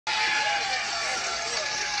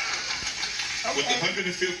With the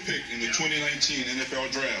 105th pick in the 2019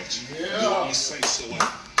 NFL Draft, the New Orleans Saints select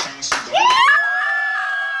Chauncey Gardner-Johnson.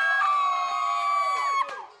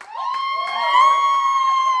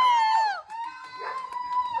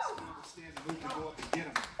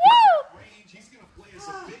 He's going to play as a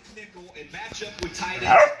big nickel and match up with tight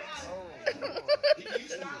ends. He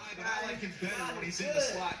used to lie, but I like him better when he's in the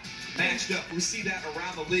slot matched up. We see that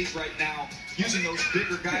around the league right now, using those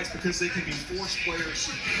bigger guys because they can be force players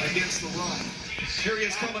against the run. Here he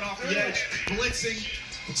is coming off the edge, blitzing.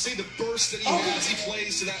 See the burst that he has. He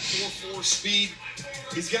plays to that 4.4 speed.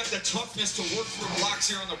 He's got the toughness to work through blocks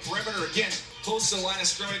here on the perimeter. Again, close to the line of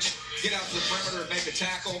scrimmage, get out to the perimeter and make a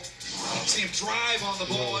tackle. See him drive on the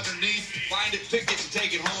ball underneath, find it, pick it, and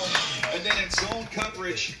take it home. And then in zone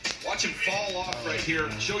coverage, watch him fall off right here,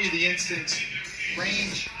 show you the instincts,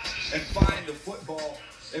 range, and find the football.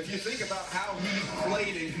 If you think about how he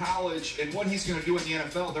played in college and what he's going to do in the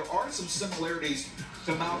NFL, there are some similarities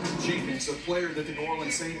to Malcolm Jenkins, a player that the New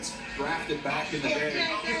Orleans Saints drafted back in the day.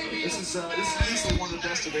 This is easily one of the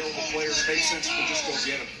best available players. Makes sense to just go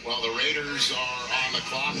get him. Well, the Raiders are on the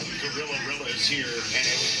clock. Gorilla is here, and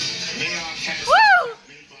Leon has. Woo!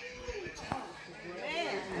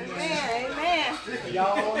 Amen. Amen. Amen.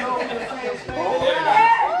 Y'all know.